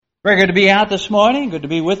Very good to be out this morning. Good to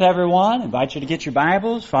be with everyone. Invite you to get your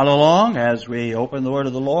Bibles. Follow along as we open the Word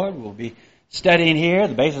of the Lord. We'll be studying here.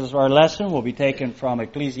 The basis of our lesson will be taken from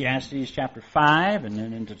Ecclesiastes chapter 5 and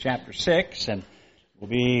then into chapter 6. And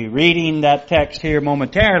we'll be reading that text here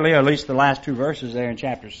momentarily, or at least the last two verses there in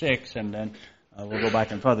chapter 6. And then we'll go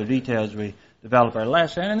back in further detail as we develop our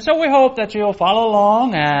lesson. And so we hope that you'll follow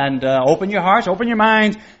along and open your hearts, open your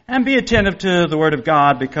minds, and be attentive to the Word of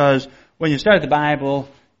God, because when you study the Bible,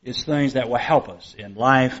 it's things that will help us in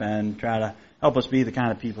life and try to help us be the kind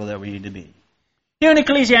of people that we need to be. Here in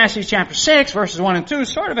Ecclesiastes chapter 6, verses 1 and 2,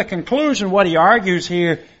 sort of a conclusion of what he argues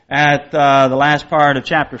here at the last part of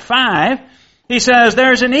chapter 5. He says,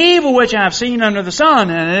 "There's an evil which I've seen under the sun,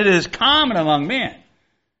 and it is common among men."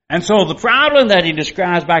 And so the problem that he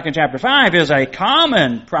describes back in chapter 5 is a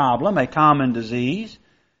common problem, a common disease.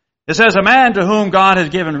 It says, "A man to whom God has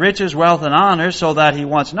given riches, wealth, and honor, so that he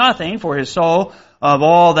wants nothing for his soul of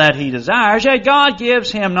all that he desires, yet God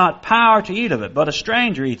gives him not power to eat of it, but a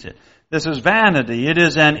stranger eats it. This is vanity. It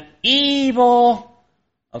is an evil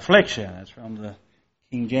affliction." That's from the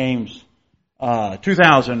King James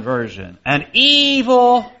 2000 version. An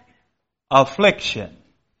evil affliction.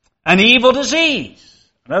 An evil disease.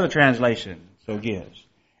 Another translation so gives.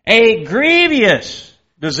 A grievous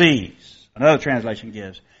disease. Another translation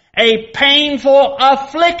gives. A painful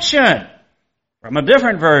affliction. From a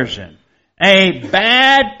different version. A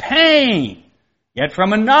bad pain, yet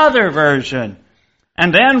from another version.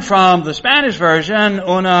 And then from the Spanish version,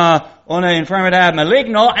 una enfermedad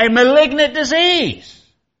maligno, a malignant disease.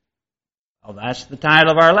 Oh, that's the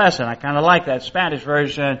title of our lesson. I kind of like that Spanish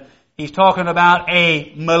version. He's talking about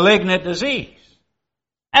a malignant disease.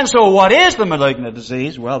 And so what is the malignant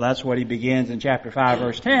disease? Well, that's what he begins in chapter 5,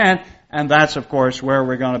 verse 10, and that's, of course, where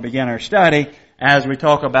we're going to begin our study as we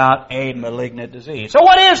talk about a malignant disease. So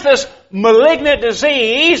what is this malignant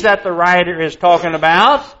disease that the writer is talking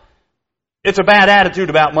about? It's a bad attitude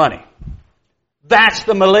about money. That's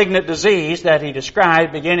the malignant disease that he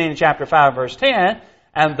described beginning in chapter 5, verse 10,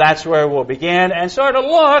 and that's where we'll begin and sort of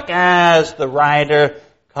look as the writer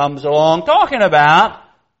comes along talking about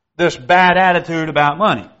this bad attitude about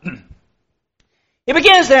money. He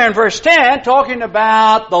begins there in verse 10 talking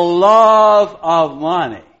about the love of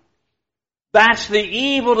money. That's the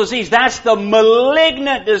evil disease. That's the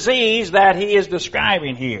malignant disease that he is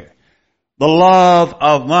describing here. The love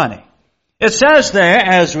of money. It says there,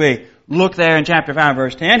 as we look there in chapter 5,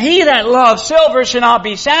 verse 10, "He that loves silver shall not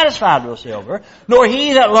be satisfied with silver, nor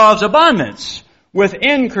he that loves abundance with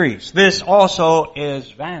increase. This also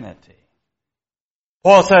is vanity."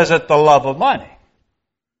 Paul says it's the love of money.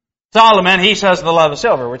 Solomon, he says the love of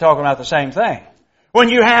silver. We're talking about the same thing. When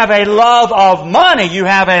you have a love of money, you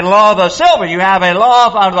have a love of silver, you have a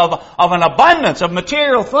love of an abundance of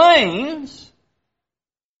material things,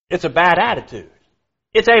 it's a bad attitude.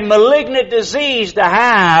 It's a malignant disease to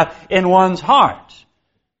have in one's heart.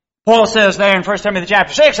 Paul says there in 1 Timothy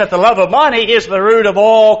chapter 6 that the love of money is the root of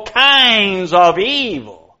all kinds of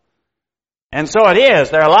evil. And so it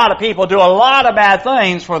is. There are a lot of people who do a lot of bad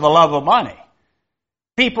things for the love of money.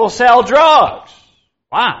 People sell drugs.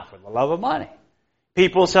 Why? For the love of money.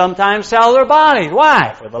 People sometimes sell their bodies.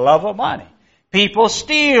 Why? For the love of money. People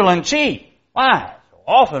steal and cheat. Why?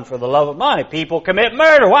 Often for the love of money. People commit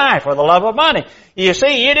murder. Why? For the love of money. You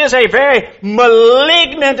see, it is a very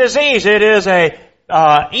malignant disease. It is a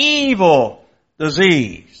evil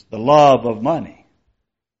disease, the love of money.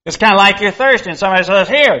 It's kind of like you're thirsty and somebody says,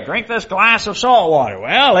 "Here, drink this glass of salt water."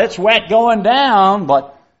 Well, it's wet going down,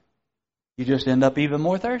 but you just end up even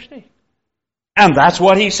more thirsty. And that's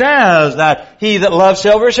what he says, that he that loves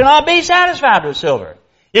silver shall not be satisfied with silver.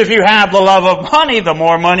 If you have the love of money, the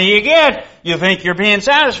more money you get, you think you're being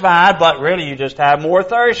satisfied, but really you just have more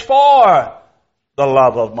thirst for the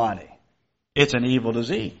love of money. It's an evil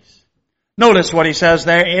disease. Notice what he says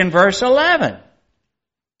there in verse 11.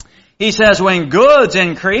 He says, "When goods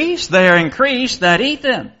increase, they are increased that eat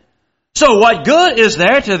them. So what good is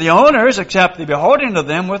there to the owners except the beholding of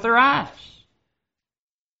them with their eyes?"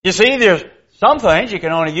 You see, there's some things you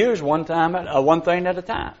can only use one thing at a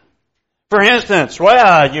time. For instance,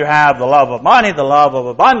 well, you have the love of money, the love of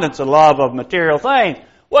abundance, the love of material things.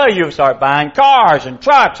 Well, you start buying cars and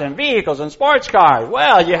trucks and vehicles and sports cars.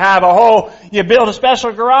 Well, you build a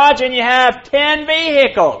special garage and you have 10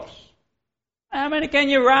 vehicles. How many can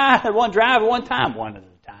you drive at one time? One at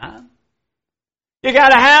a time. You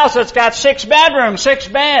got a house that's got 6 bedrooms, 6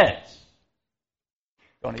 beds.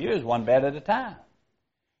 You're going to use one bed at a time.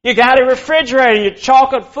 You got a refrigerator, your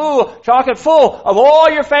chocolate full of all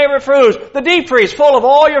your favorite foods. The deep freeze full of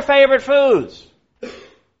all your favorite foods.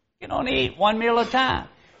 You don't eat one meal at a time.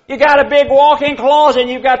 You got a big walk-in closet and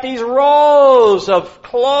you've got these rows of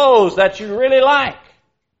clothes that you really like.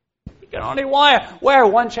 You can only wear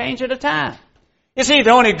one change at a time. You see, the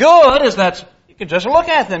only good is that you can just look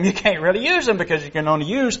at them. You can't really use them because you can only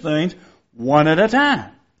use things one at a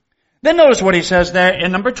time. Then notice what he says there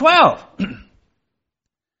in number 12.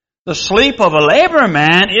 The sleep of a laborer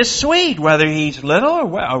man is sweet, whether he's little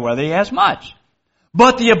or whether he has much.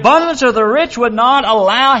 But the abundance of the rich would not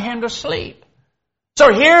allow him to sleep.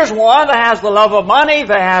 So here's one that has the love of money,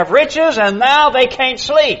 they have riches, and now they can't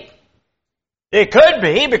sleep. It could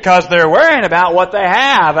be because they're worrying about what they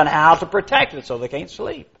have and how to protect it so they can't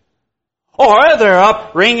sleep. Or they're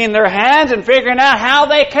up wringing their hands and figuring out how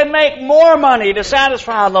they can make more money to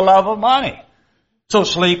satisfy the love of money. So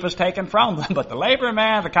sleep is taken from them. But the laborer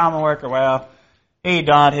man, the common worker, well, he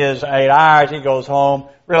done his 8 hours, he goes home,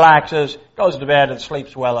 relaxes, goes to bed and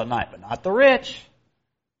sleeps well at night. But not the rich.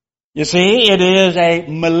 You see, it is a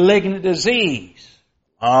malignant disease,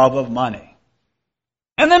 love of money.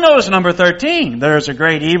 And then notice number 13. There's a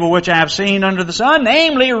great evil which I have seen under the sun,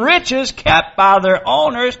 namely riches kept by their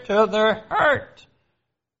owners to their hurt.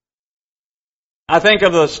 I think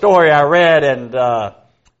of the story I read in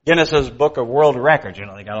Guinness's Book of World Records. You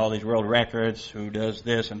know, they got all these world records, who does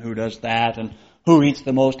this and who does that, and who eats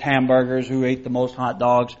the most hamburgers, who ate the most hot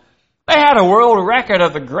dogs. They had a world record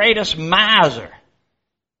of the greatest miser.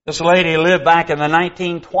 This lady lived back in the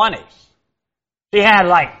 1920s. She had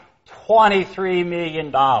like $23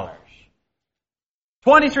 million. $23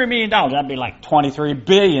 million, that'd be like $23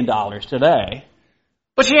 billion today.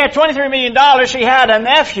 But she had $23 million. She had a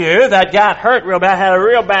nephew that got hurt real bad, had a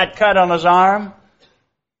real bad cut on his arm.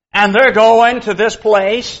 And they're going to this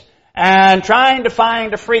place and trying to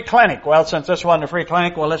find a free clinic. Well, since this wasn't a free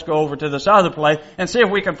clinic, well, let's go over to this other place and see if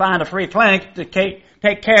we can find a free clinic to take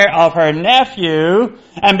care of her nephew.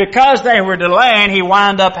 And because they were delaying, he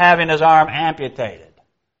wound up having his arm amputated.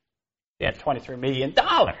 He had $23 million.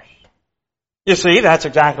 You see, that's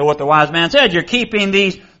exactly what the wise man said. You're keeping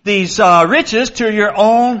these riches to your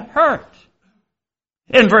own hurt.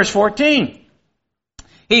 In verse 14,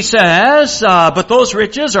 he says, but those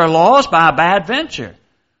riches are lost by a bad venture.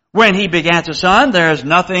 When he begats a son, there is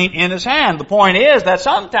nothing in his hand. The point is that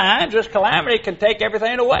sometimes this calamity can take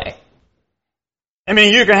everything away. I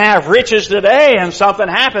mean, you can have riches today and something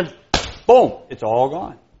happens, boom, it's all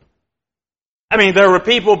gone. I mean, there were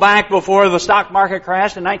people back before the stock market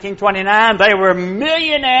crashed in 1929. They were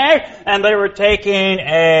millionaires and they were taking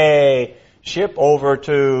a ship over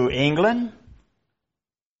to England.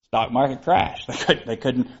 Stock market crashed. They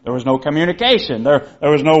couldn't, there was no communication. There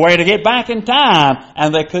was no way to get back in time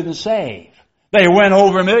and they couldn't save. They went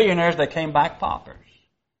over millionaires, they came back paupers.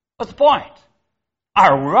 What's the point?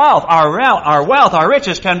 Our wealth, our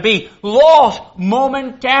riches can be lost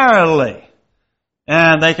momentarily.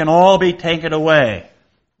 And they can all be taken away.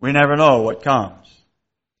 We never know what comes.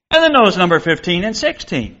 And then notice number 15 and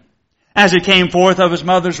 16. As he came forth of his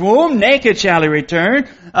mother's womb, naked shall he return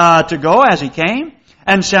to go as he came,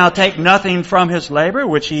 and shall take nothing from his labor,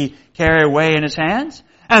 which he carry away in his hands.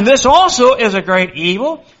 And this also is a great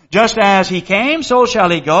evil. Just as he came, so shall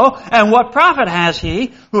he go. And what profit has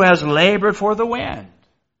he who has labored for the wind?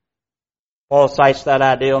 Paul cites that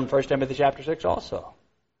idea in 1 Timothy chapter 6 also.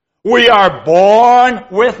 We are born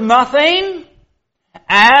with nothing,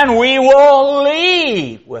 and we will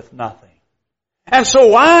leave with nothing. And so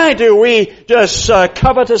why do we just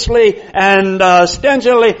covetously and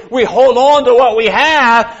stingily, we hold on to what we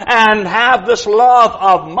have and have this love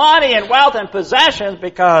of money and wealth and possessions?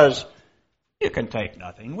 Because you can take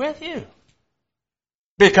nothing with you.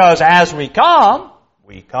 Because as we come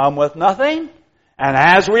with nothing, and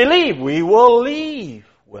as we will leave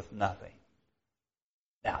with nothing.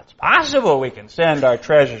 Now, it's possible we can send our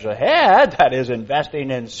treasures ahead, that is,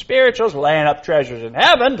 investing in spirituals, laying up treasures in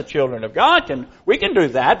heaven. The children of God we can do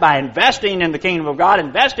that by investing in the kingdom of God,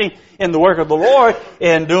 investing in the work of the Lord,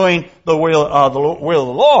 in doing the will of the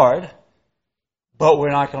Lord. But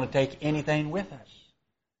we're not going to take anything with us.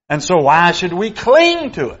 And so why should we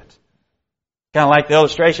cling to it? Kind of like the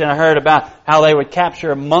illustration I heard about how they would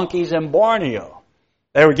capture monkeys in Borneo.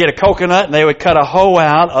 They would get a coconut and they would cut a hoe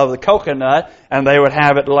out of the coconut and they would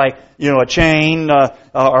have it like, a chain or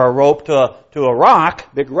a rope to a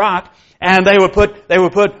rock, big rock, and they would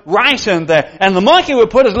put rice in there. And the monkey would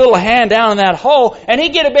put his little hand down in that hole and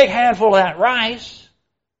he'd get a big handful of that rice.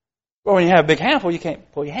 Well, when you have a big handful, you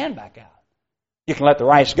can't pull your hand back out. You can let the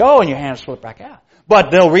rice go and your hand slip back out.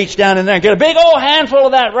 But they'll reach down in there and get a big old handful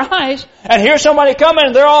of that rice, and here's somebody coming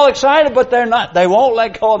and they're all excited, but they're not. They won't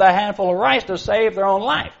let go of that handful of rice to save their own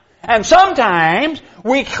life. And sometimes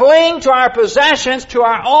we cling to our possessions to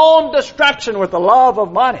our own destruction with the love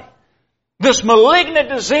of money. This malignant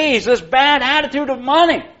disease, this bad attitude of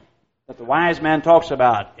money that the wise man talks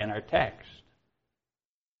about in our text.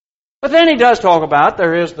 But then he does talk about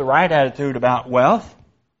there is the right attitude about wealth,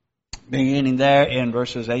 beginning there in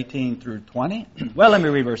verses 18 through 20. Well, let me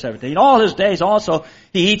read verse 17. All his days also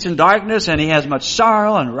he eats in darkness, and he has much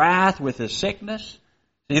sorrow and wrath with his sickness.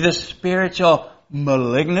 See this spiritual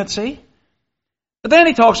malignancy? But then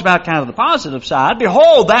he talks about kind of the positive side.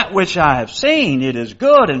 Behold, that which I have seen, it is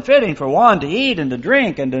good and fitting for one to eat and to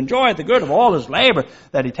drink and to enjoy the good of all his labor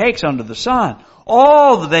that he takes under the sun,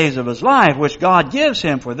 all the days of his life, which God gives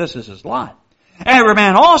him, for this is his lot. Every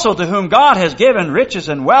man also to whom God has given riches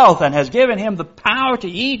and wealth, and has given him the power to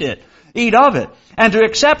eat of it, and to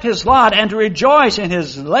accept his lot, and to rejoice in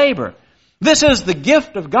his labor. This is the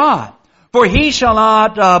gift of God. For he shall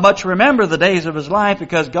not much remember the days of his life,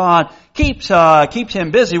 because God keeps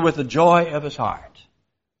him busy with the joy of his heart.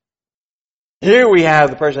 Here we have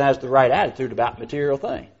the person has the right attitude about material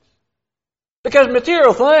things. Because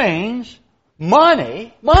material things,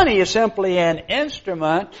 money is simply an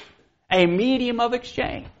instrument, a medium of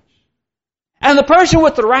exchange. And the person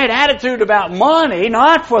with the right attitude about money,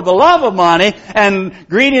 not for the love of money and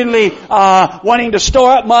greedily wanting to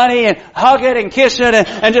store up money and hug it and kiss it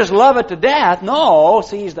and just love it to death, no,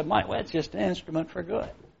 sees the money. Well, it's just an instrument for good.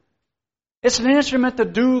 It's an instrument to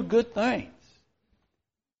do good things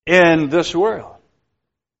in this world.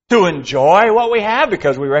 To enjoy what we have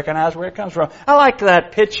because we recognize where it comes from. I like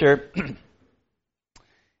that picture. It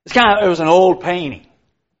was an old painting.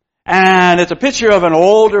 And it's a picture of an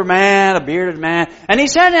older man, a bearded man. And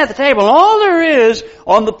he's sitting at the table. All there is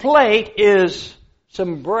on the plate is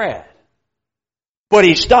some bread. But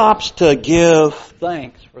he stops to give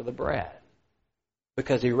thanks for the bread.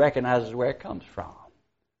 Because he recognizes where it comes from.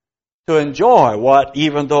 To enjoy what,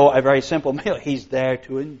 even though a very simple meal, he's there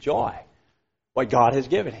to enjoy what God has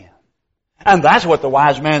given him. And that's what the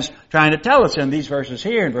wise man's trying to tell us in these verses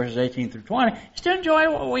here, in verses 18 through 20, is to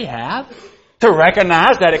enjoy what we have. To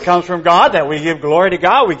recognize that it comes from God, that we give glory to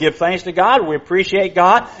God, we give thanks to God, we appreciate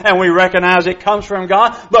God, and we recognize it comes from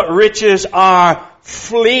God. But riches are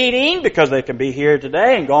fleeting because they can be here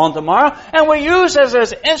today and gone tomorrow. And we use it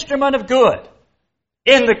as an instrument of good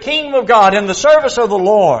in the kingdom of God, in the service of the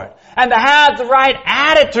Lord. And to have the right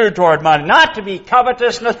attitude toward money, not to be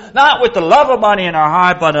covetousness, not with the love of money in our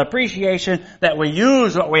heart, but an appreciation that we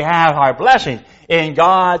use what we have, our blessings, in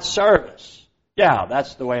God's service. Yeah,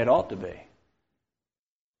 that's the way it ought to be.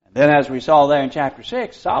 Then as we saw there in chapter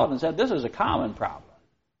 6, Solomon said this is a common problem.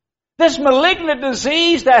 This malignant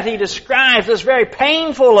disease that he describes, this very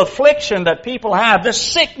painful affliction that people have, this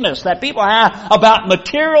sickness that people have about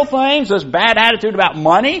material things, this bad attitude about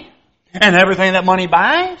money and everything that money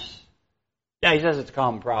buys. Yeah, he says it's a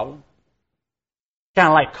common problem. Kind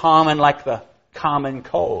of like the common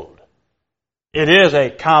cold. It is a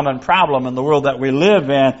common problem in the world that we live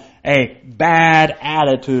in, a bad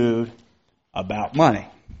attitude about money.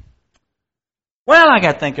 Well, I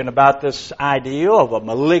got thinking about this idea of a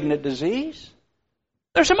malignant disease.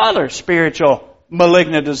 There's some other spiritual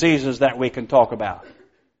malignant diseases that we can talk about.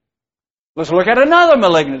 Let's look at another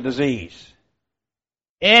malignant disease.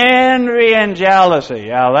 Envy and jealousy.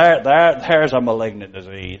 Yeah, there's a malignant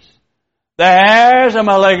disease. There's a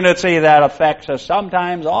malignancy that affects us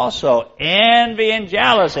sometimes also. Envy and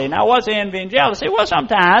jealousy. Now, what's envy and jealousy? Well,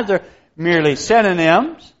 sometimes they're merely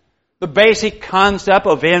synonyms. The basic concept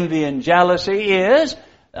of envy and jealousy is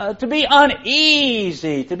to be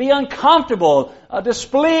uneasy, to be uncomfortable,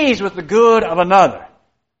 displeased with the good of another.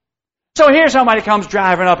 So here somebody comes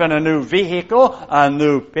driving up in a new vehicle, a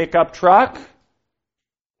new pickup truck.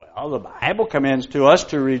 Well, the Bible commands to us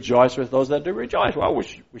to rejoice with those that do rejoice. Well,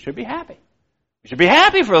 we should be happy. We should be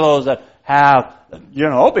happy for those that have,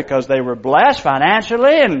 because they were blessed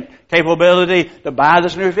financially and capability to buy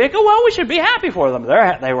this new vehicle. Well, we should be happy for them.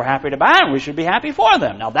 They were happy to buy it. We should be happy for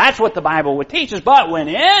them. Now, that's what the Bible would teach us. But when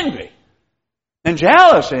envy and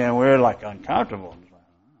jealousy, and we're like uncomfortable.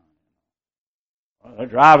 They're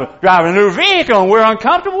driving a new vehicle and we're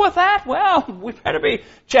uncomfortable with that. Well, we better be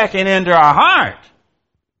checking into our heart.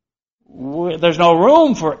 There's no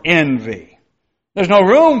room for envy. There's no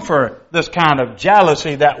room for this kind of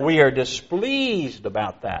jealousy that we are displeased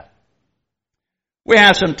about that. We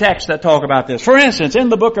have some texts that talk about this. For instance, in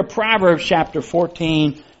the book of Proverbs chapter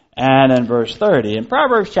 14 and in verse 30. In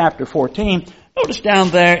Proverbs chapter 14, notice down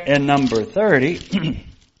there in number 30,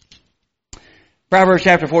 Proverbs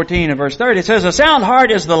chapter 14 and verse 30, it says, a sound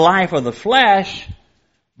heart is the life of the flesh,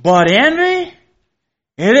 but envy,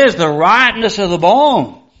 it is the rottenness of the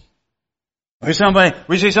bones. We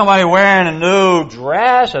see somebody wearing a new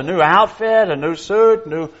dress, a new outfit, a new suit,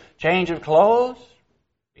 new change of clothes.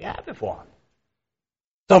 Be happy for them.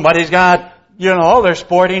 Somebody's got, they're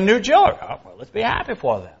sporting new jewelry. Oh, well, let's be happy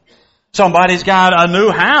for them. Somebody's got a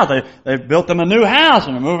new house. They've built them a new house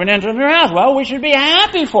and they're moving into a new house. Well, we should be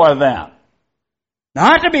happy for them.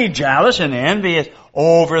 Not to be jealous and envious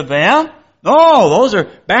over them. No, those are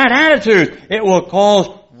bad attitudes. It will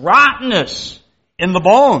cause rottenness in the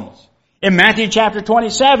bones. In Matthew chapter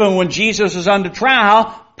 27, when Jesus is under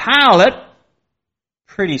trial, Pilate,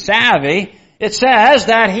 pretty savvy, it says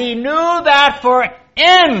that he knew that for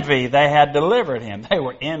envy they had delivered him. They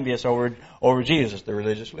were envious over Jesus, the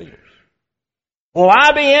religious leaders. Well,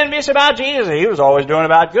 why be envious about Jesus? He was always doing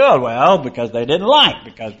about good. Well, because they didn't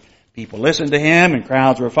because people listened to him and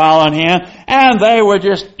crowds were following him, and they would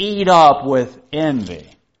just eat up with envy.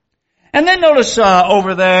 And then notice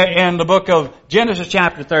over there in the book of Genesis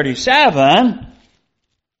chapter 37,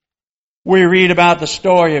 we read about the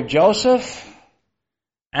story of Joseph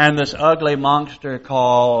and this ugly monster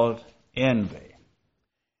called envy.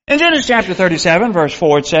 In Genesis chapter 37, verse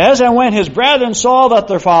 4, it says, "And when his brethren saw that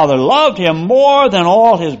their father loved him more than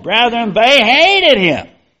all his brethren, they hated him,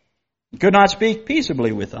 and could not speak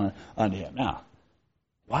peaceably unto him." Now,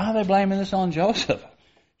 why are they blaming this on Joseph?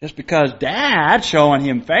 Just because Dad showing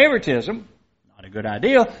him favoritism, not a good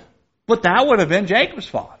idea, but that would have been Jacob's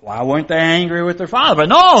fault. Why weren't they angry with their father? But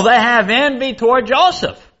no, they have envy toward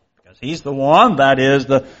Joseph, because he's the one that is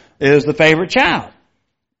the favorite child.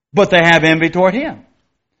 But they have envy toward him.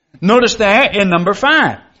 Notice there in number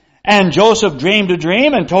 5. "And Joseph dreamed a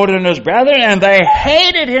dream and told it unto his brethren, and they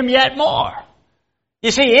hated him yet more."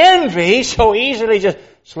 You see, envy so easily just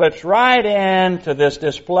slips right into this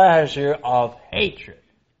displeasure of hatred.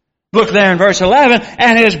 Look there in verse 11,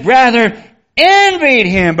 "And his brethren envied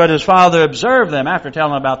him, but his father observed them." After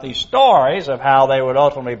telling them about these stories of how they would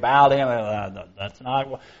ultimately bow to him,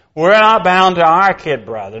 we're not bound to our kid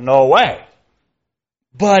brother, no way.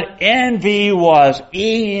 But envy was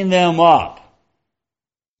eating them up.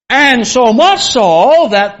 And so much so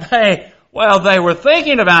that they were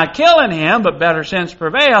thinking about killing him, but better sense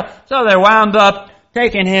prevailed, so they wound up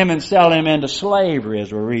taking him and selling him into slavery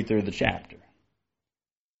as we read through the chapter.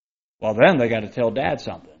 Well, then they got to tell Dad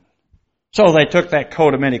something. So they took that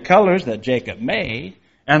coat of many colors that Jacob made,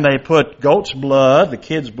 and they put goat's blood, the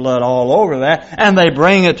kid's blood all over that, and they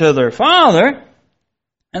bring it to their father.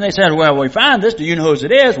 And they said, "Well, we found this. Do you know whose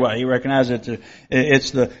it is?" Well, he recognized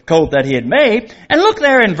it's the coat that he had made. And look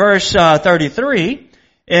there in verse 33,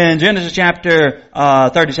 in Genesis chapter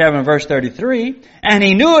 37, verse 33. "And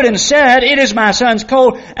he knew it and said, It is my son's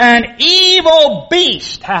coat. An evil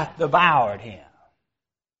beast hath devoured him."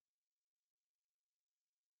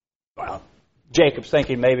 Well, Jacob's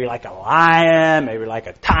thinking maybe like a lion, maybe like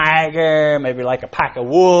a tiger, maybe like a pack of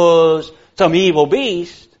wolves, some evil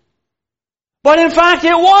beast. But in fact,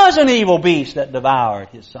 it was an evil beast that devoured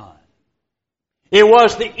his son. It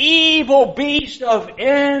was the evil beast of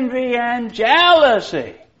envy and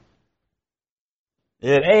jealousy.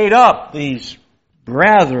 It ate up these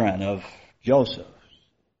brethren of Joseph.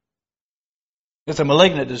 It's a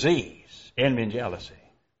malignant disease, envy and jealousy.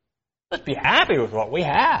 Let's be happy with what we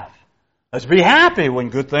have. Let's be happy when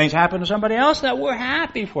good things happen to somebody else, that we're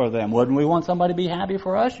happy for them. Wouldn't we want somebody to be happy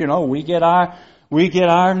for us? We get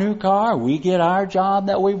our new car, we get our job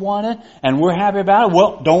that we wanted, and we're happy about it.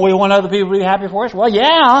 Well, don't we want other people to be happy for us? Well,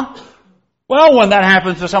 yeah. Well, when that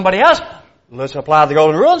happens to somebody else, let's apply the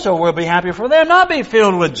golden rule so we'll be happy for them, not be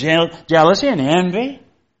filled with jealousy and envy.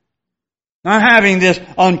 Not having this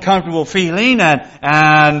uncomfortable feeling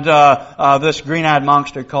and this green-eyed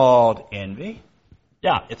monster called envy.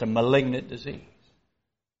 Yeah, it's a malignant disease.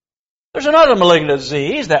 There's another malignant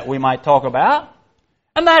disease that we might talk about,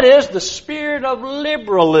 and that is the spirit of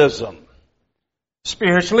liberalism.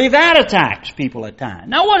 Spiritually, that attacks people at times.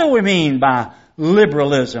 Now, what do we mean by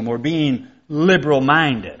liberalism or being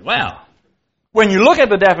liberal-minded? Well, when you look at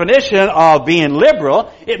the definition of being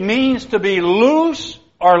liberal, it means to be loose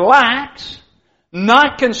or lax,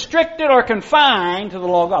 not constricted or confined to the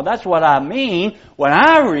law of God. That's what I mean when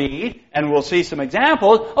I read, and we'll see some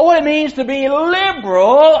examples of what it means to be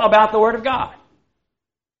liberal about the Word of God.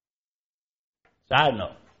 Side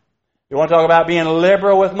note. You want to talk about being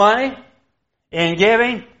liberal with money? In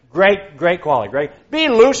giving? Great quality. Great. Be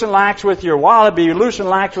loose and lax with your wallet. Be loose and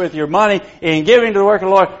lax with your money in giving to the work of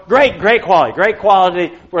the Lord. Great quality. Great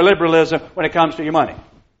quality for liberalism when it comes to your money.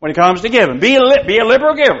 When it comes to giving. Be a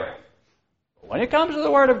liberal giver. When it comes to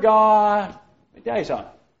the Word of God, let me tell you something.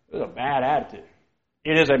 It's a bad attitude.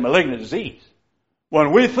 It is a malignant disease.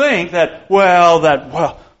 When we think that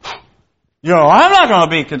I'm not going to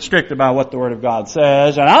be constricted by what the Word of God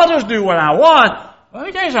says, and I'll just do what I want. Let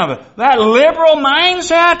me tell you something. That liberal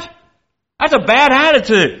mindset, that's a bad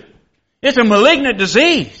attitude. It's a malignant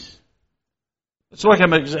disease. Let's look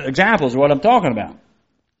at examples of what I'm talking about.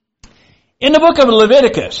 In the book of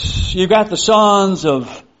Leviticus, you've got the sons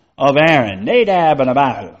of Aaron, Nadab and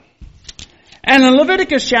Abihu. And in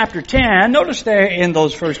Leviticus chapter 10, notice there in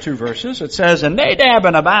those first two verses, it says, And Nadab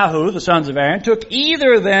and Abihu, the sons of Aaron, took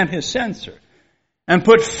either of them his censer, and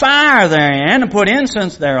put fire therein, and put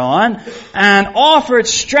incense thereon, and offered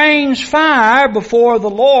strange fire before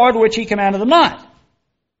the Lord, which he commanded them not.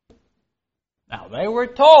 Now, they were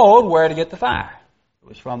told where to get the fire. It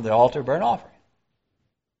was from the altar burnt offering.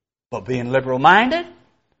 But being liberal-minded,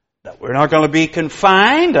 that we're not going to be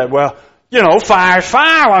confined, that, fire's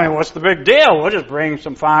fire. I mean, what's the big deal? We'll just bring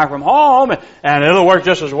some fire from home, and it'll work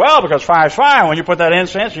just as well because fire's fire. When you put that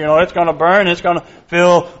incense, it's going to burn, it's going to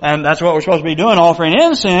fill, and that's what we're supposed to be doing, offering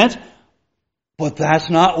incense. But that's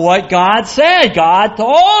not what God said. God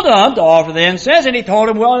told them to offer the incense, and He told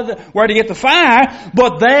them where to get the fire.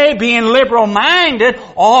 But they, being liberal-minded,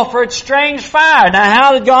 offered strange fire. Now,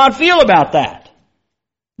 how did God feel about that?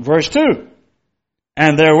 Verse 2.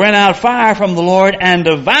 And there went out fire from the Lord and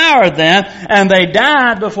devoured them, and they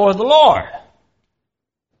died before the Lord.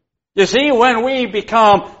 You see, when we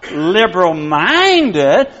become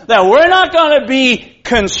liberal-minded, that we're not going to be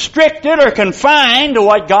constricted or confined to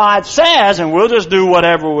what God says, and we'll just do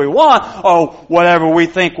whatever we want, or whatever we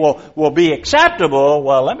think will be acceptable.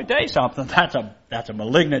 Well, let me tell you something. That's a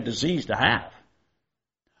malignant disease to have.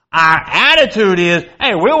 Our attitude is,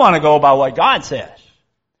 hey, we want to go by what God says.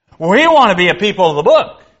 We want to be a people of the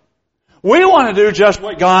book. We want to do just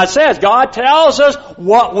what God says. God tells us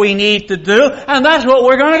what we need to do, and that's what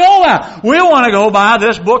we're going to go by. We want to go by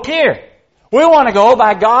this book here. We want to go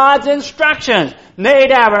by God's instructions.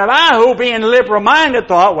 Nadab and Abihu, being liberal-minded,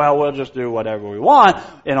 thought, well, we'll just do whatever we want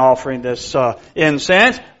in offering this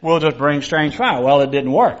incense. We'll just bring strange fire. Well, it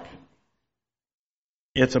didn't work.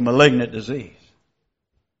 It's a malignant disease.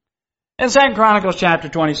 In 2 Chronicles chapter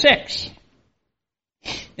 26,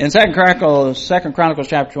 in 2 Chronicles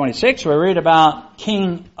chapter 26, we read about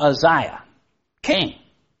King Uzziah. King.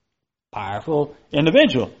 Powerful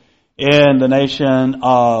individual in the nation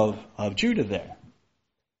of Judah there.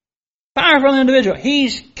 Powerful individual.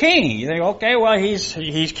 He's king. You think, okay, well,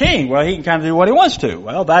 he's king. Well, he can kind of do what he wants to.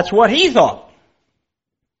 Well, that's what he thought.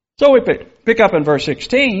 So we pick up in verse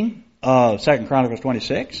 16 of 2 Chronicles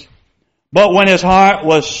 26. But when his heart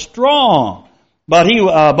was strong, but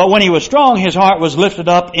when he was strong, his heart was lifted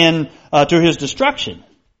up to his destruction.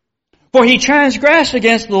 For he transgressed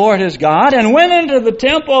against the Lord his God, and went into the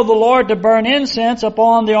temple of the Lord to burn incense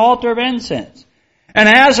upon the altar of incense. And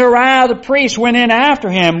Azariah the priest went in after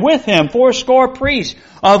him, with him 80 priests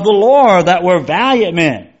of the Lord that were valiant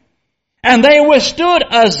men. And they withstood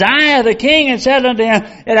Uzziah the king, and said unto him,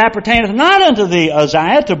 It appertaineth not unto thee,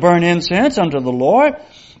 Uzziah, to burn incense unto the Lord,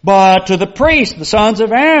 but to the priests, the sons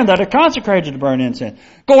of Aaron, that are consecrated to burn incense.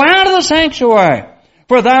 Go out of the sanctuary,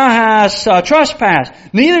 for thou hast trespassed.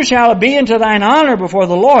 Neither shall it be unto thine honor before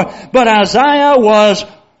the Lord. But Uzziah was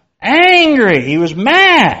angry. He was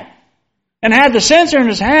mad, and had the censer in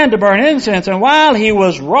his hand to burn incense. And while he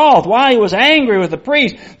was wroth, while he was angry with the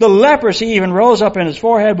priest, the leprosy even rose up in his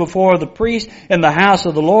forehead before the priest in the house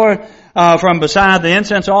of the Lord, from beside the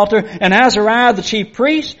incense altar. And Azariah the chief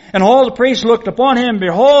priest and all the priests looked upon him.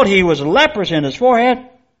 Behold, he was leprous in his forehead.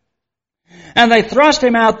 And they thrust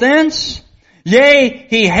him out thence. Yea,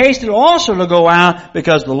 he hasted also to go out,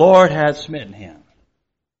 because the Lord had smitten him.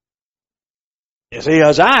 You see,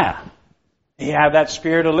 Uzziah, he had that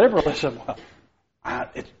spirit of liberalism.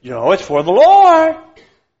 It's for the Lord.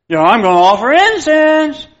 I'm going to offer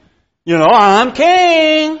incense. I'm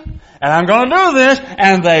king. And I'm going to do this.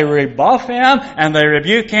 And they rebuff him and they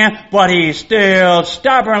rebuke him. But he still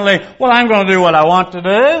stubbornly, I'm going to do what I want to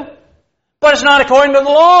do. But it's not according to the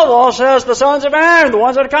law. The law says the sons of Aaron, the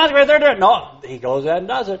ones that are consecrated, they're doing it. No, he goes ahead and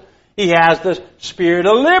does it. He has this spirit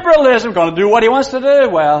of liberalism, going to do what he wants to do.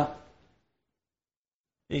 Well,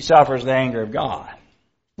 he suffers the anger of God.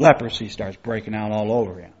 Leprosy starts breaking out all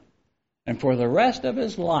over him. And for the rest of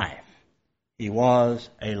his life, he was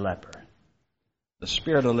a leper. The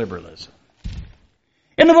spirit of liberalism.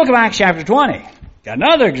 In the book of Acts chapter 20, got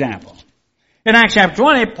another example. In Acts chapter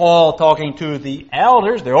 20, Paul talking to the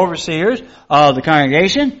elders, the overseers of the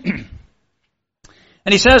congregation.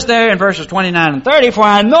 And he says there in verses 29 and 30, For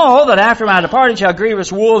I know that after my departing shall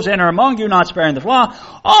grievous wolves enter among you, not sparing the flock.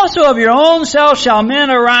 Also of your own self shall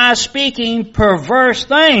men arise speaking perverse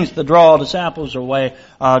things to draw disciples away,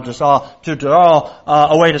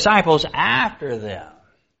 away disciples after them.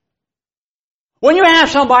 When you have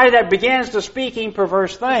somebody that begins to speaking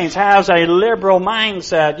perverse things, has a liberal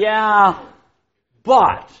mindset, yeah,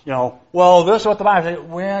 but, well, this is what the Bible says.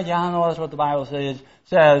 Well, yeah, I know that's what the Bible says,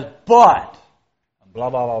 but, blah, blah,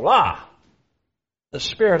 blah, blah. The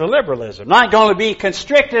spirit of liberalism. Not going to be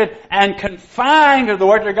constricted and confined to the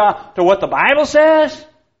Word of God, to what the Bible says.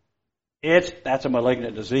 That's a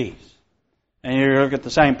malignant disease. And you look at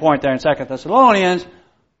the same point there in 2 Thessalonians,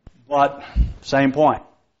 but same point.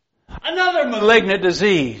 Another malignant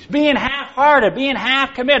disease, being half-hearted, being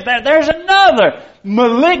half-committed. There's another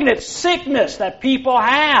malignant sickness that people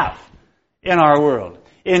have in our world.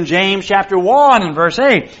 In James chapter 1 and verse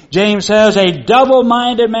 8, James says, a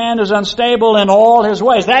double-minded man is unstable in all his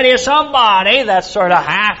ways. That is somebody that's sort of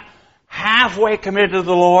halfway committed to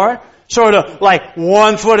the Lord, sort of like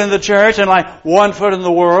 1 foot in the church and like 1 foot in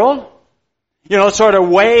the world. Sort of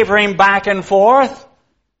wavering back and forth.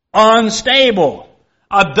 Unstable.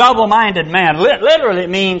 A double-minded man. Literally it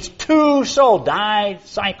means two-souled,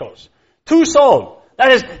 cycles. Two-souled.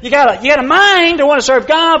 That is, you got a mind to want to serve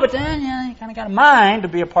God, but then you kind of got a mind to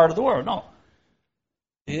be a part of the world. No.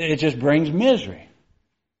 It just brings misery.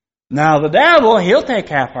 Now the devil, he'll take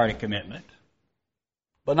half-hearted commitment,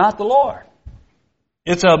 but not the Lord.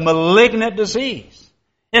 It's a malignant disease.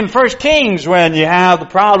 In 1 Kings, when you have the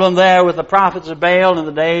problem there with the prophets of Baal in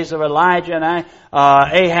the days of Elijah and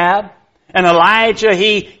Ahab, and Elijah,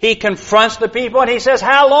 he confronts the people and he says,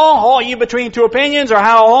 how long halt you between two opinions, or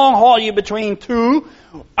how long halt you between two?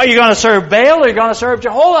 Are you going to serve Baal or are you going to serve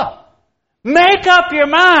Jehovah? Make up your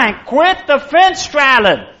mind. Quit the fence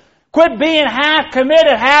straddling. Quit being half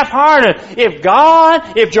committed, half-hearted.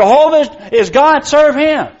 If Jehovah is God, serve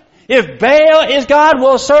Him. If Baal is God,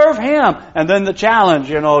 we'll serve Him. And then the challenge,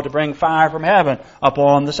 to bring fire from heaven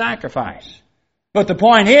upon the sacrifice. But the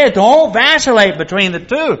point here, don't vacillate between the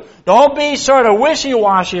two. Don't be sort of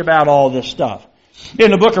wishy-washy about all this stuff.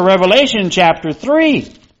 In the book of Revelation, chapter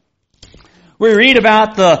 3, we read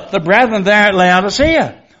about the brethren there at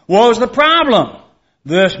Laodicea. What was the problem?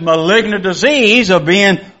 This malignant disease of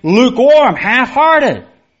being lukewarm, half-hearted.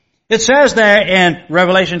 It says there in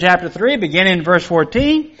Revelation chapter 3, beginning in verse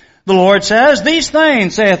 14, the Lord says, these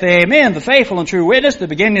things saith the Amen, the faithful and true witness, the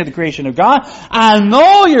beginning of the creation of God. I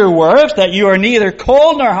know your works, that you are neither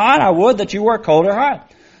cold nor hot. I would that you were cold or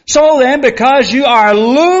hot. So then, because you are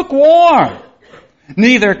lukewarm,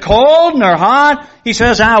 neither cold nor hot, He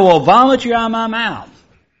says, I will vomit you out of my mouth.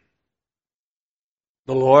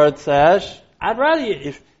 The Lord says, I'd rather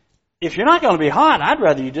you, if you're not going to be hot, I'd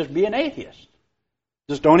rather you just be an atheist.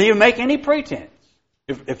 Just don't even make any pretense.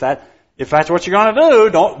 If that's what you're going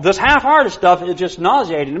to do, this half-hearted stuff is just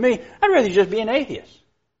nauseating to me. I'd rather you just be an atheist.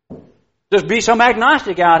 Just be some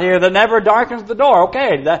agnostic out here that never darkens the door.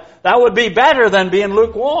 Okay, that would be better than being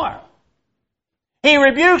lukewarm. He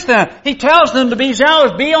rebukes them. He tells them to be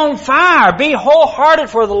zealous, be on fire, be wholehearted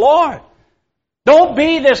for the Lord. Don't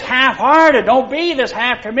be this half-hearted. Don't be this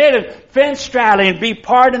half-committed, fence-straddling. Be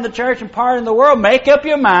part in the church and part in the world. Make up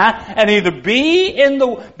your mind and either be in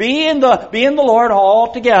the Lord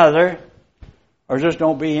altogether, or just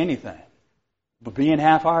don't be anything. But being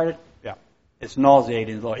half-hearted, it's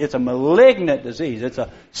nauseating to the Lord. It's a malignant disease. It's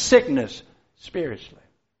a sickness spiritually.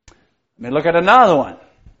 Let me look at another one.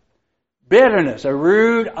 Bitterness, a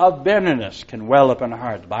root of bitterness can well up in the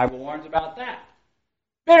heart. The Bible warns about that.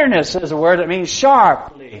 Bitterness is a word that means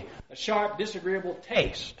sharply, a sharp, disagreeable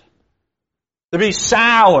taste. To be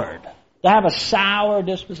soured, to have a sour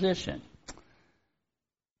disposition.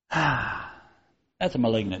 That's a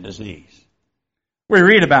malignant disease. We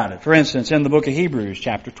read about it, for instance, in the book of Hebrews,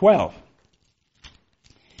 chapter 12.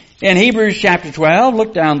 In Hebrews chapter 12,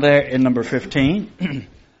 look down there in number 15.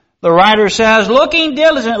 The writer says, looking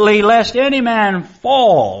diligently lest any man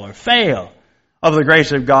fall or fail of the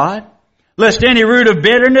grace of God, lest any root of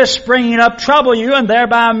bitterness springing up trouble you, and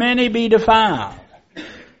thereby many be defiled.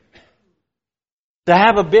 To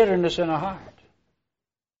have a bitterness in a heart.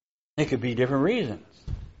 It could be different reasons.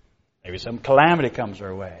 Maybe some calamity comes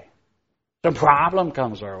our way. Some problem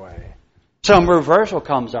comes our way. Some reversal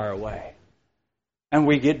comes our way. And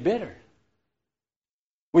we get bitter.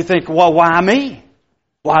 We think, well, why me?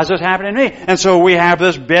 Why is this happening to me? And so we have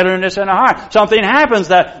this bitterness in our heart. Something happens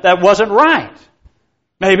that wasn't right.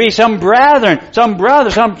 Maybe some brother,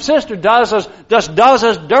 some sister does us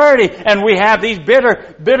dirty, and we have these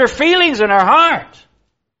bitter feelings in our heart.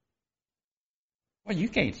 Well, you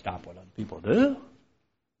can't stop what other people do.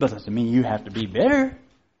 Doesn't mean you have to be bitter.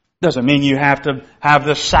 Doesn't mean you have to have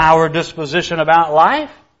this sour disposition about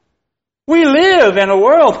life. We live in a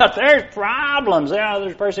world that there's problems,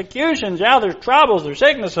 there's persecutions, there's troubles, there's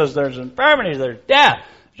sicknesses, there's infirmities, there's death.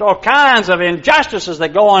 There's all kinds of injustices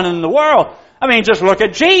that go on in the world. I mean, just look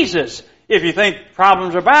at Jesus. If you think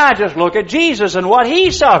problems are bad, just look at Jesus and what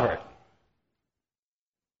He suffered.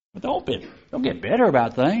 But don't get bitter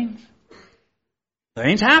about things.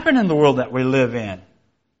 Things happen in the world that we live in.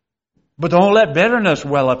 But don't let bitterness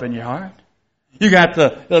well up in your heart. You got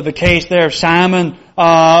the case there of Simon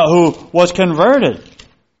who was converted,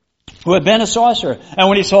 who had been a sorcerer. And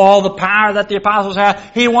when he saw all the power that the apostles had,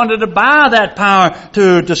 he wanted to buy that power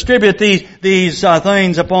to distribute these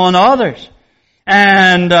things upon others.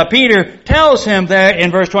 And Peter tells him there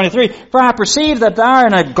in verse 23, "For I perceive that thou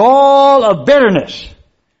art in a gall of bitterness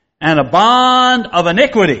and a bond of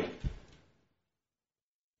iniquity."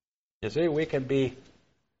 You see, we can be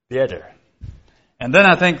bitter. And then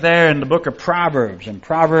I think there in the book of Proverbs, in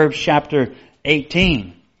Proverbs chapter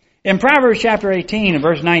 18. In Proverbs chapter 18 and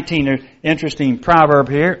verse 19, there's an interesting proverb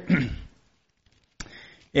here.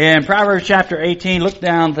 In Proverbs chapter 18, look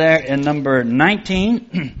down there in number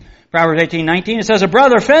 19. Proverbs 18:19, it says, "A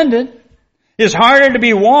brother offended is harder to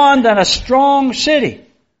be won than a strong city,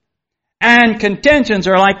 and contentions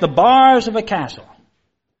are like the bars of a castle."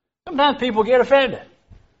 Sometimes people get offended.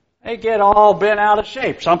 They get all bent out of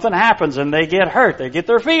shape. Something happens and they get hurt. They get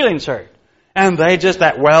their feelings hurt. And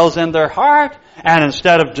that wells in their heart. And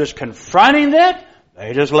instead of just confronting it,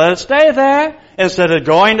 they just let it stay there. Instead of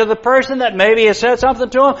going to the person that maybe has said something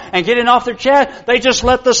to them and getting off their chest, they just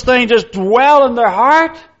let this thing just dwell in their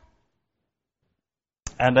heart.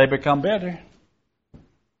 And they become bitter.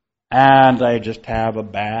 And they just have a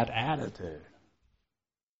bad attitude.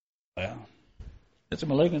 Well, it's a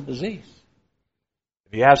malignant disease.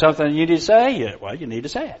 If you have something you need to say, you need to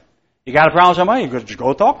say it. You got a problem with somebody, just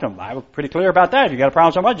go talk to them. I was pretty clear about that. If you got a problem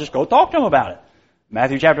with somebody, just go talk to them about it.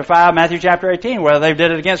 Matthew chapter 5, Matthew chapter 18, whether they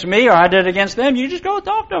did it against me or I did it against them, you just go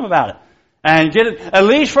talk to them about it. And get it, at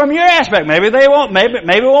least from your aspect. Maybe they won't, maybe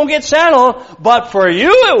it won't get settled, but for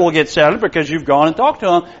you it will get settled because you've gone and talked to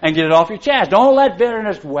them and get it off your chest. Don't let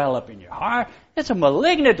bitterness well up in your heart. It's a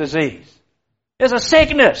malignant disease. It's a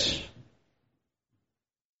sickness.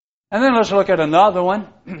 And then let's look at another one.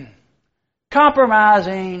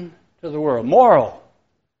 Compromising to the world. Moral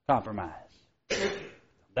compromise.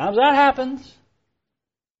 Sometimes that happens.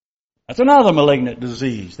 That's another malignant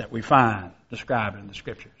disease that we find described in the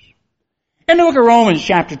Scriptures. In the book of Romans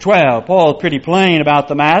chapter 12, Paul is pretty plain about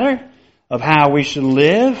the matter of how we should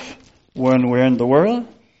live when we're in the world.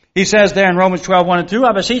 He says there in Romans 12:1 and 2,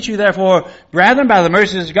 "I beseech you therefore, brethren, by the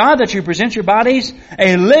mercies of God, that you present your bodies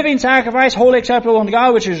a living sacrifice, wholly acceptable unto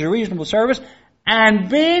God, which is your reasonable service. And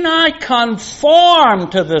be not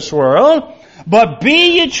conformed to this world, but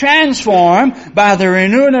be ye transformed by the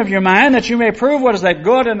renewing of your mind, that you may prove what is that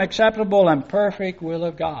good and acceptable and perfect will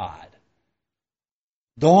of God."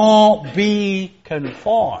 Don't be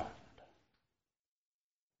conformed.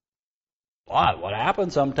 What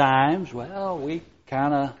happens sometimes? Well, we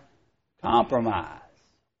kind of compromise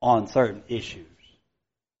on certain issues.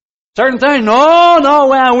 Certain things,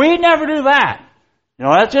 well, we never do that.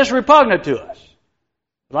 That's just repugnant to us.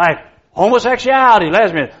 Like homosexuality,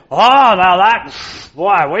 lesbian.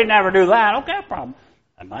 We never do that. Okay, problem.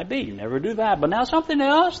 That might be, you never do that. But now something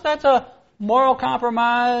else, that's a moral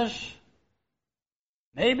compromise.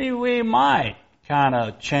 Maybe we might kind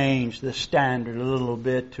of change the standard a little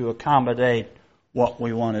bit to accommodate what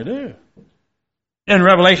we want to do. In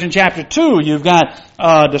Revelation chapter 2, you've got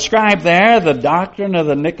described there the doctrine of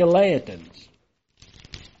the Nicolaitans.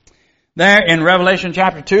 There in Revelation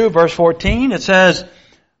chapter 2, verse 14, it says,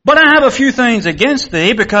 "But I have a few things against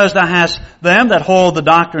thee, because thou hast them that hold the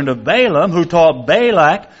doctrine of Balaam, who taught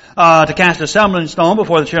Balak to cast a stumbling stone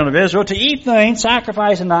before the children of Israel, to eat things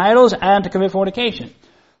sacrificed unto idols, and to commit fornication.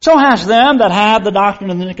 So hast them that have the doctrine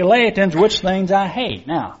of the Nicolaitans, which things I hate."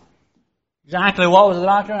 Now, exactly what was the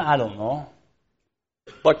doctrine? I don't know.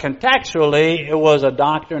 But contextually, it was a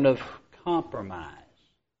doctrine of compromise.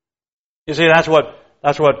 You see, that's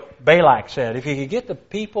what Balak said. If you could get the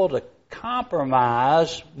people to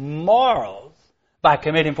compromise morals by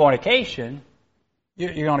committing fornication,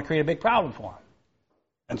 you're going to create a big problem for them.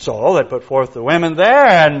 And so they put forth the women there,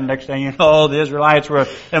 and next thing you know, the Israelites were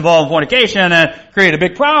involved in fornication and created a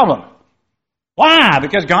big problem. Why?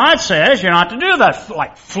 Because God says you're not to do that.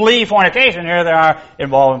 Like, flee fornication. Here they are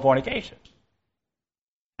involved in fornication.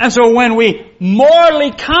 And so when we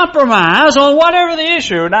morally compromise on whatever the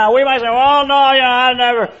issue, now we might say, well, no, I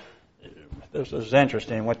never. This is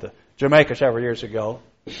interesting. Went to Jamaica several years ago.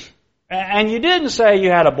 And you didn't say you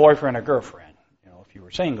had a boyfriend or girlfriend, if you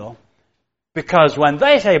were single. Because when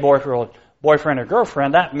they say boyfriend or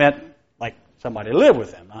girlfriend, that meant like somebody lived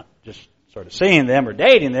with them, not just sort of seeing them or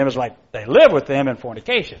dating them. It was like they lived with them in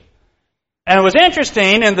fornication. And it was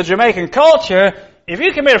interesting in the Jamaican culture, if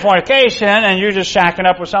you committed fornication and you're just shacking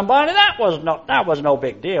up with somebody, that was no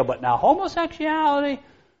big deal. But now homosexuality,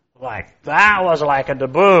 that was like a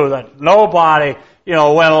taboo that nobody,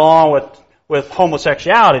 went along with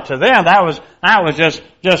homosexuality. To them, that was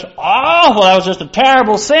just awful. That was just a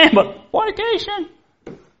terrible sin. But fornication,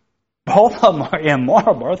 both of them are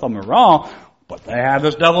immoral, both of them are wrong. But they have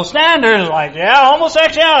this double standard. It's like,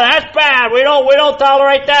 homosexuality, that's bad. We don't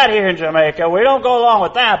tolerate that here in Jamaica. We don't go along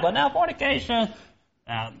with that. But now fornication,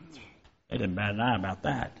 they didn't bat an eye about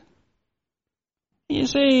that. You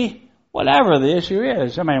see, whatever the issue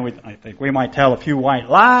is, I think we might tell a few white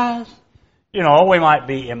lies. We might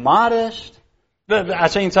be immodest. I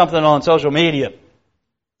seen something on social media.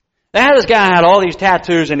 They had this guy had all these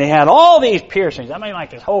tattoos and he had all these piercings.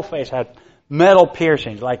 Like his whole face had metal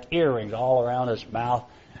piercings, like earrings all around his mouth.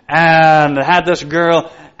 And had this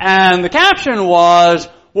girl, and the caption was,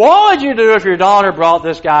 "What would you do if your daughter brought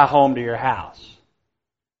this guy home to your house?"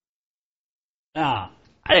 Now,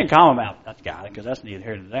 I didn't comment about that guy because that's neither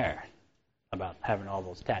here nor there about having all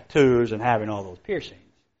those tattoos and having all those piercings.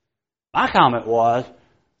 My comment was,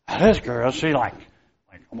 this girl, she like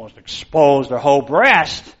almost exposed her whole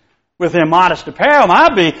breast with immodest apparel. My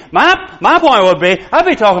point would be, I'd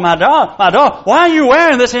be talking to my daughter, why are you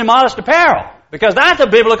wearing this immodest apparel? Because that's a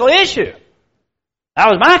biblical issue. That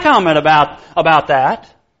was my comment about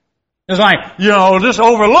that. It's like, just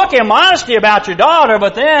overlook immodesty about your daughter,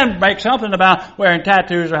 but then make something about wearing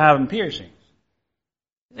tattoos or having piercings.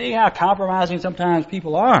 See how compromising sometimes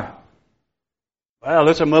people are. Well,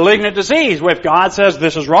 it's a malignant disease. If God says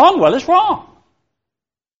this is wrong, well, it's wrong.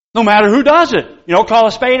 No matter who does it. Call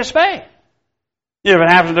a spade a spade. If it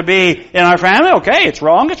happens to be in our family, okay, it's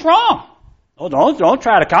wrong, it's wrong. Oh, don't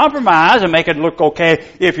try to compromise and make it look okay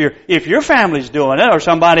if your family's doing it or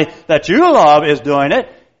somebody that you love is doing it.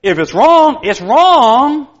 If it's wrong, it's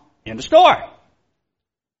wrong. End of story.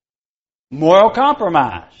 Moral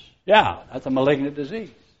compromise. Yeah, that's a malignant disease.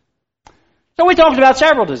 So we talked about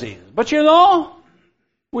several diseases. But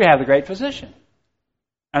we have the great physician.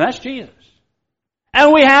 And that's Jesus.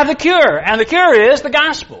 And we have the cure. And the cure is the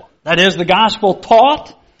gospel. That is, the gospel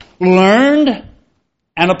taught, learned,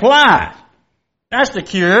 and applied. That's the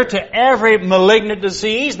cure to every malignant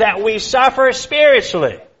disease that we suffer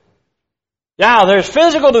spiritually. Now, there's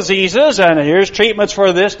physical diseases, and here's treatments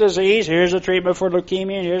for this disease, here's a treatment for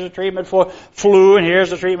leukemia, and here's a treatment for flu, and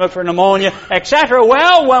here's a treatment for pneumonia, etc.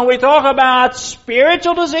 Well, when we talk about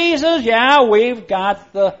spiritual diseases, we've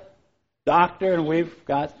got the doctor and we've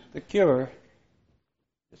got the cure.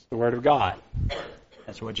 It's the Word of God.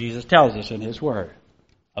 That's what Jesus tells us in His Word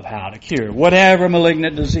of how to cure whatever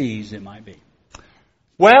malignant disease it might be.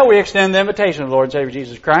 Well, we extend the invitation of the Lord and Savior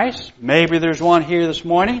Jesus Christ. Maybe there's one here this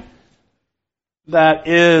morning that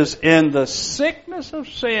is in the sickness of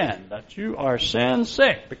sin, that you are sin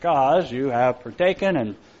sick because you have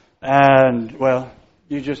partaken and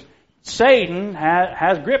Satan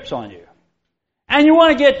has grips on you. And you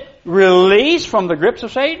want to get released from the grips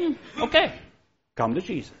of Satan? Okay, come to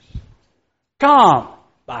Jesus. Come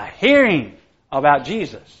by hearing about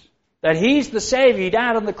Jesus, that He's the Savior, He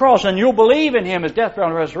died on the cross, and you'll believe in Him, His death, burial,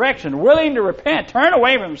 and resurrection, willing to repent, turn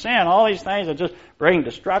away from sin, all these things that just bring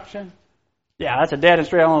destruction. Yeah, that's a dead and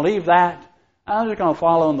straight. I want to leave that. I'm just going to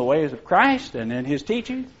follow in the ways of Christ and in His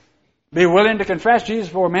teaching. Be willing to confess Jesus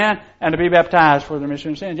before men and to be baptized for the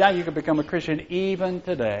remission of sins. Yeah, you can become a Christian even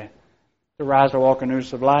today. To rise to walk in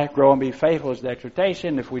newness of life, grow and be faithful is the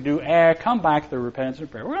exhortation. If we do err, come back to repentance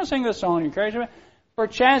and prayer. We're going to sing this song in encouragement.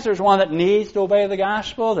 Perchance there's one that needs to obey the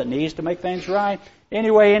gospel, that needs to make things right.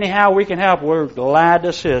 Anyway, anyhow we can help, we're glad to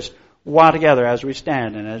assist while together as we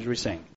stand and as we sing.